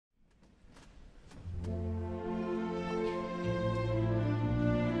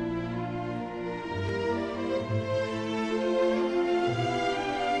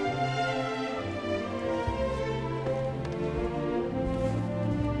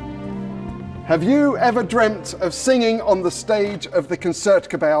Have you ever dreamt of singing on the stage of the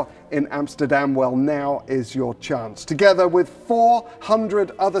Concertgebouw in Amsterdam? Well, now is your chance. Together with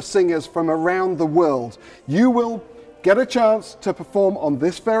 400 other singers from around the world, you will get a chance to perform on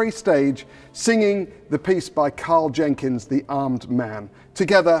this very stage, singing the piece by Carl Jenkins, The Armed Man,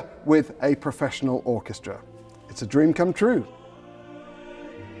 together with a professional orchestra. It's a dream come true.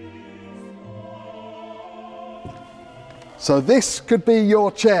 So this could be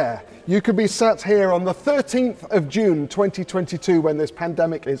your chair. You could be sat here on the 13th of June 2022 when this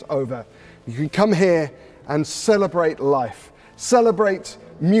pandemic is over. You can come here and celebrate life, celebrate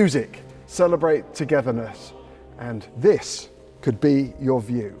music, celebrate togetherness. And this could be your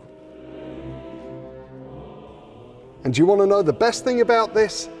view. And you want to know the best thing about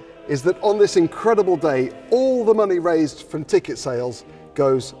this is that on this incredible day, all the money raised from ticket sales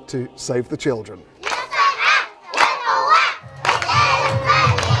goes to Save the Children.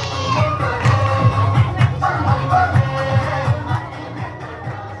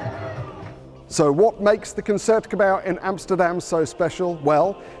 So what makes the Concertgebouw in Amsterdam so special?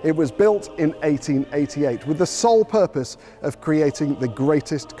 Well, it was built in 1888 with the sole purpose of creating the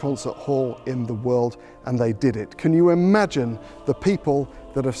greatest concert hall in the world, and they did it. Can you imagine the people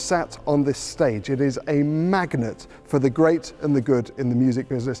that have sat on this stage? It is a magnet for the great and the good in the music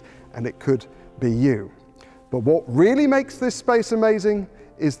business, and it could be you. But what really makes this space amazing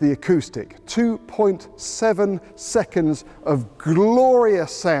is the acoustic. 2.7 seconds of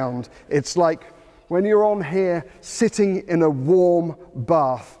glorious sound. It's like when you're on here sitting in a warm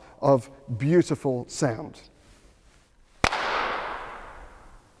bath of beautiful sound.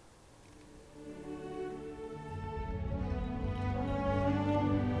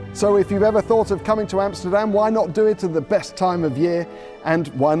 So if you've ever thought of coming to Amsterdam, why not do it at the best time of year, and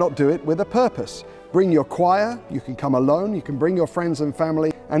why not do it with a purpose? Bring your choir, you can come alone, you can bring your friends and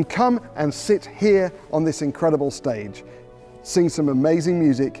family, and come and sit here on this incredible stage. Sing some amazing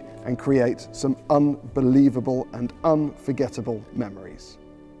music and create some unbelievable and unforgettable memories.